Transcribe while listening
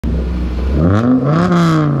We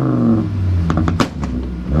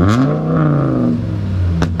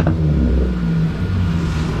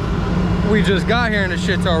just got here and the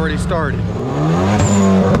shit's already started.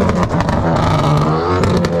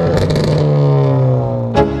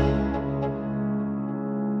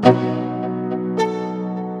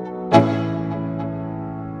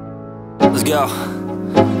 Let's go.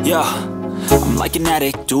 Yo, I'm like an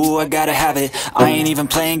addict, do I gotta have it. I ain't even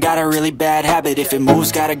playing, got a really bad habit. If it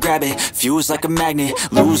moves, gotta grab it, fuse like a magnet.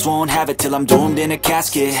 Lose, won't have it till I'm doomed in a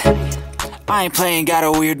casket. I ain't playing, got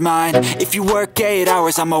a weird mind. If you work 8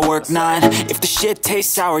 hours, I'ma work 9. If the shit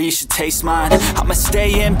tastes sour, you should taste mine. I'ma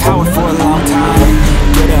stay in power for a long time.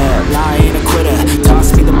 Get up, I ain't a quitter.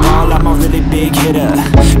 Toss me the ball, I'm a really big hitter.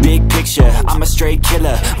 Big picture, I'm a straight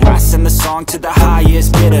killer. I send the song to the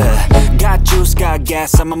highest bidder. Got juice, got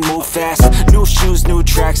gas, I'ma move fast. New shoes, new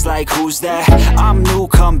tracks, like who's that? I'm new,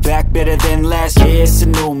 come back, better than last. Yeah, it's a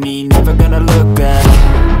new me, never gonna look back.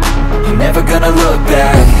 I'm never gonna look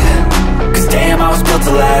back. Cause damn, I was built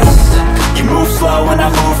to last. You move slow and I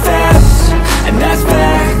move fast, and that's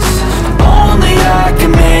facts. Only I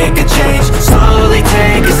can make a change. Slowly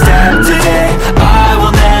take a step today. I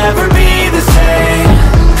will never be the same.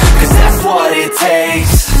 Cause that's what it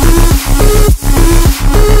takes.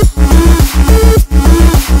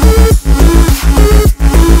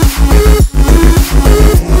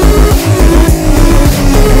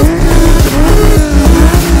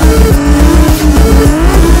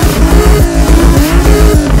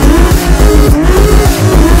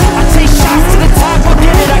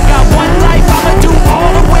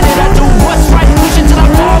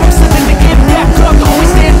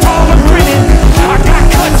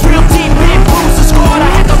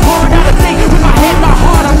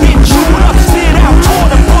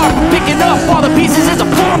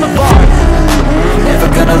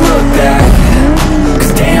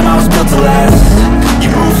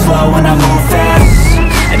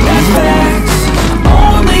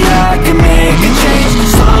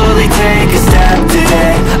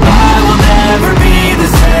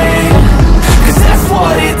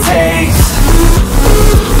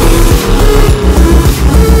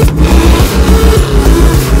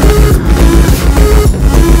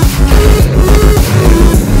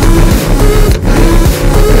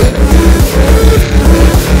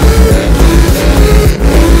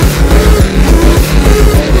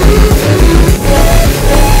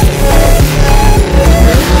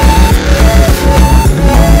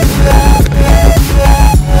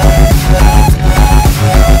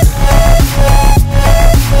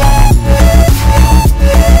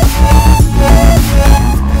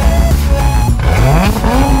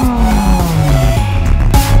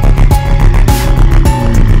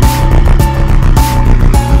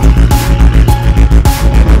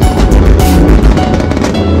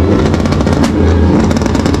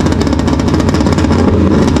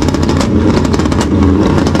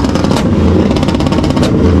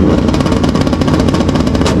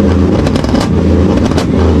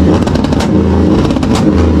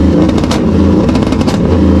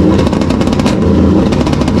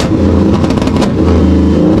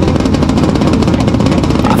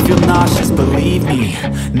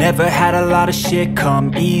 Never had a lot of shit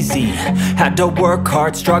come easy. Had to work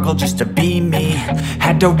hard, struggle just to be me.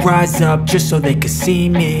 Had to rise up just so they could see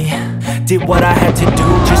me. Did what I had to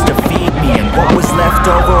do just to feed me. And what was left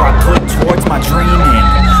over I put towards my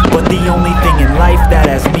dreaming. But the only thing in life that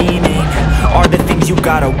has meaning are the things you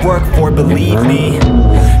gotta work for, believe me.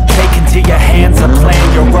 Take into your hands a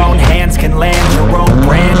plan. Your own hands can land your own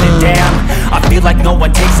brand. And damn, I feel like no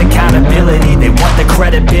one takes accountability. They want the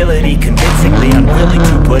credibility, convincingly unwilling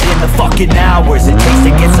to put in the fucking hours it takes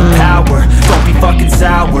to get some power. Don't be fucking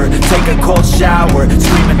sour, take a cold shower.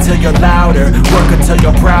 Scream until you're louder, work until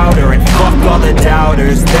you're prouder. And fuck all the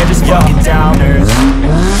doubters, they're just fucking downers.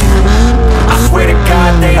 I swear to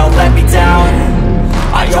God they all let me down.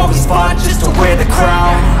 I always fought just to wear the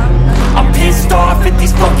crown. I'm pissed off at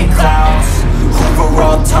these fucking clowns who were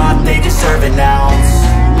all taught they deserve an ounce.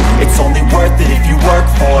 It's only worth it if you work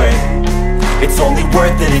for it. It's only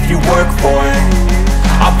worth it if you work for it.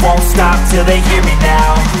 I won't stop till they hear me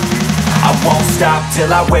now. I won't stop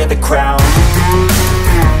till I wear the crown.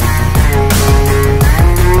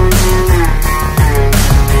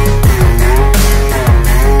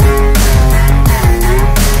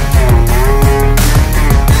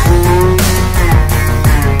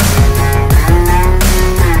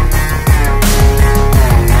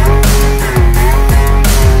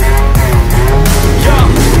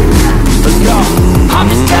 I'm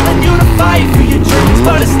just telling you to fight for your dreams,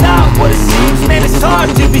 but it's not what it seems. Man, it's hard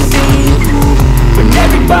to be seen when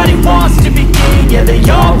everybody wants to be king. Yeah,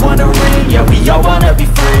 want a ring, yeah, we all wanna be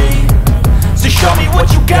free. So show me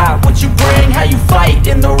what you got, what you bring, how you fight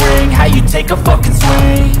in the ring, how you take a fucking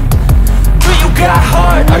swing. Do you got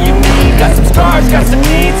heart, are you mean? Got some scars, got some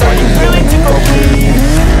needs, are you willing to go bleed?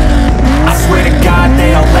 I swear to God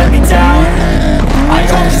they don't let me down. I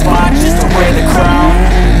always fought just to wear the crown.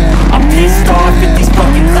 I'm pissed off at these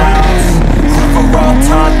fucking clowns who were all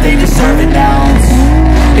taught they deserve an ounce.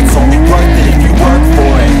 It's only worth it if you work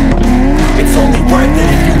for it. It's only worth it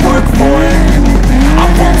if you work for it. I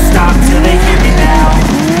won't stop till they hear me now.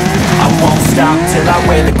 I won't stop till I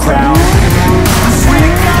wear the crown. I swear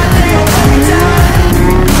to God they don't let me down.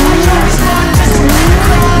 I always fought just to wear the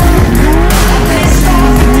crown. I'm pissed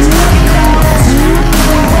off at these fucking clowns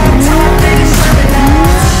who were all taught they deserve an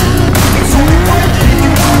ounce. It's only worth it if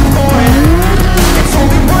you work for it. It's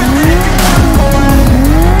only worth it if you work for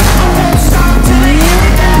it. I won't stop till they hear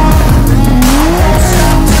me now. I won't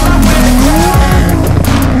stop till I wear the crown.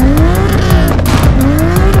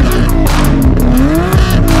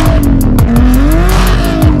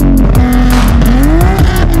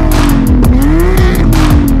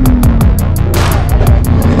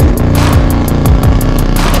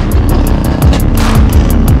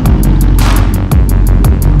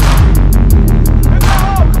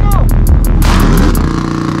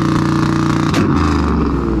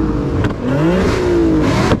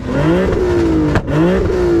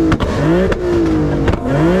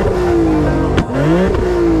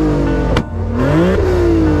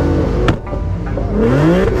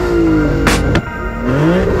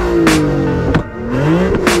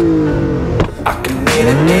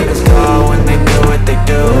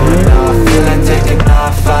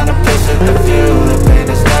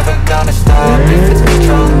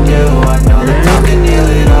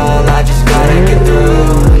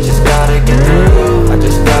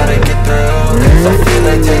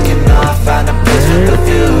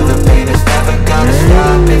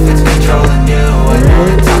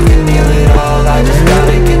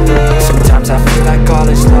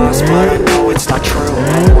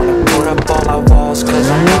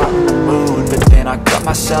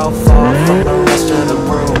 Myself off from the rest of the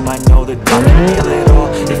room. I know that I can heal it all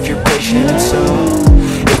if you're patient and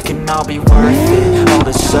soon. It can all be worth it, all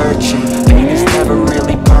the searching. Pain is never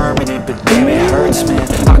really permanent, but damn it hurts, man.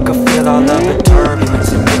 I can feel all of the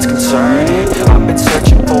turbulence and it's concerning. I've been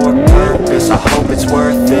searching for a purpose, I hope it's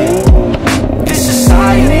worth it. This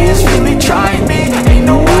society is really trying me. Ain't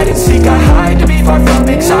no hide and seek, I hide to be far from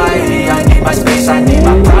anxiety. I need my space, I need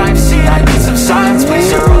my privacy. I need some silence,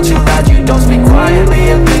 please, you're all too loud. You don't speak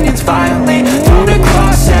quietly, opinions violently thrown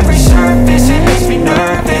across every surface. It makes me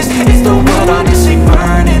nervous. Is the world honestly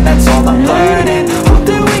burning? That's all I'm learning. Hope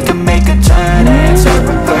that we can make a turn and start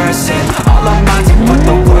reversing all our minds and put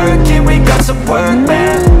the work in. We got some work,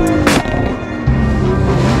 man.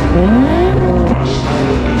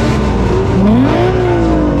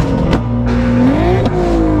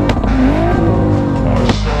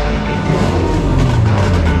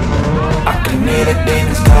 I can hear the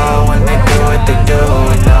demons call when they do what they do.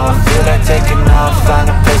 And now I feel like taking off, find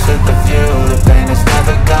a place with a view. The pain is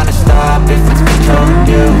never gonna stop if it's controlling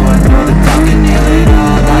you. I know that I can heal it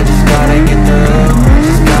all, I just gotta get through. I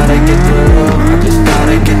just gotta get through, I just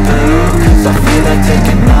gotta get through. Cause I feel like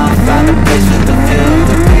taking off, find a place with a view.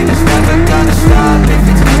 The pain is never gonna stop if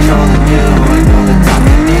it's controlling you. I know that I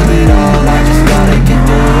can heal it all, I just gotta get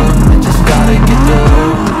through. I just gotta get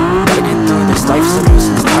through. Gotta get through this, life's a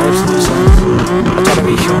nuisance, life's nuisance. I try to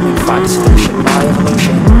be human, find a solution, my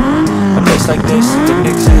evolution. A place like this, it didn't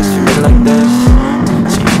exist, you made it like this.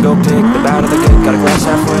 So you can go pick the bad or the good, got a glass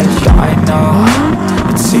halfway. I know,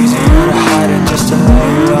 it's easier to hide it just to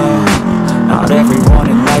lay low. Not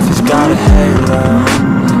everyone in life has got a halo.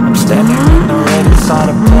 I'm standing in the red inside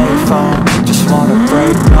a payphone. Just wanna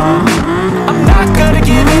break, no, I'm not gonna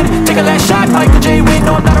give in. Take a last shot, Michael J. Win.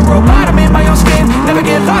 No, I'm not a robot, I'm in my own skin. Never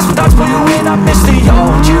get lost when thoughts pull you in. I miss the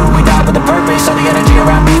old you, we died with a purpose. All the energy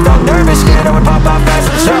around me felt nervous. Scared I would pop off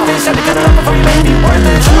fast on the surface. Had to cut it up before you made me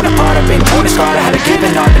worthless. Torn apart, I've been torn and scarred. I had to give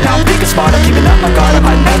it up, but now I'm thinking smart. I'm keeping up my guard, I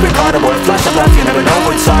might never caught a boy. Flash of left, you never know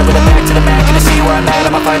what's hard. With a back to the mat, gonna see where I'm at.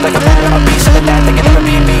 I'ma fight like I'm mad, I'm a beast of the that. They can never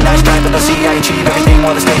be me, nice try, but they'll see I achieve everything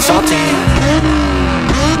while they stay salty.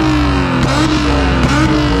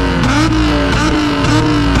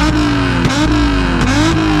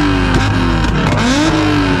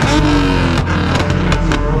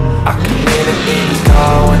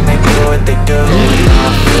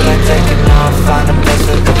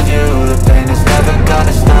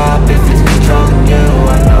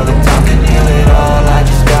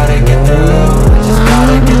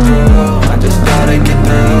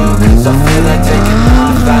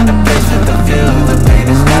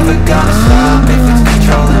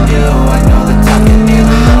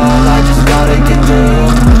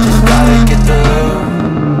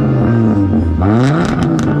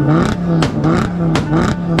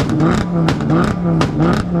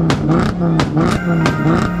 I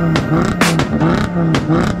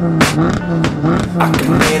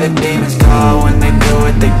can hear the demons call when they do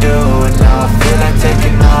what they do. And now I feel like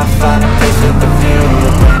taking off, find a place with a view.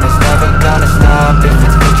 The pain is never gonna stop if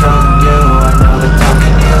it's controlling you. I know that time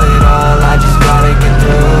can heal it all, I just gotta get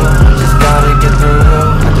through. I just gotta get through,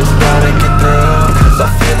 I just gotta get through. Cause I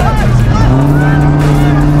feel like taking off, find a place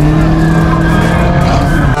with a view.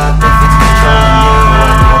 If it's controlling you,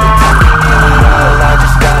 I know that time can heal it all, I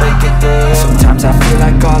just gotta get through. Sometimes I feel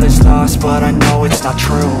like all is lost, but I know it's not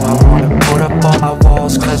true. I wanna put up all my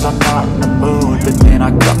walls cause I'm not in the mood, but then I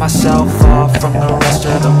cut myself off from the rest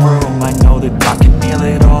of the room. I know that I can heal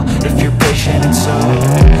it all if you're patient and soon.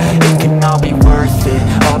 It can all be worth it,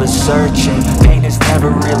 all the searching. Pain is never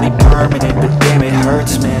really permanent, but damn it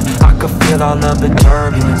hurts, man. I could feel all of the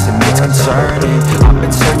turbulence and it's concerning. I've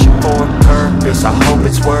been searching for a purpose, I hope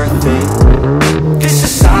it's worth it. This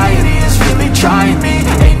society is really trying me.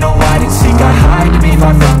 Ain't no hide and seek, I hide me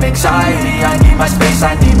far from anxiety. I need my space,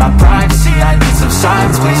 I need my privacy. I need some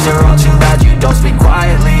silence, please. You're all too loud, you don't speak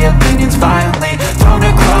quietly. Opinions violently thrown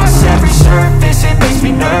across every surface. It makes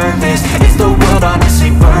me nervous. Is the world honestly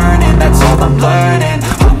burning? That's all I'm learning.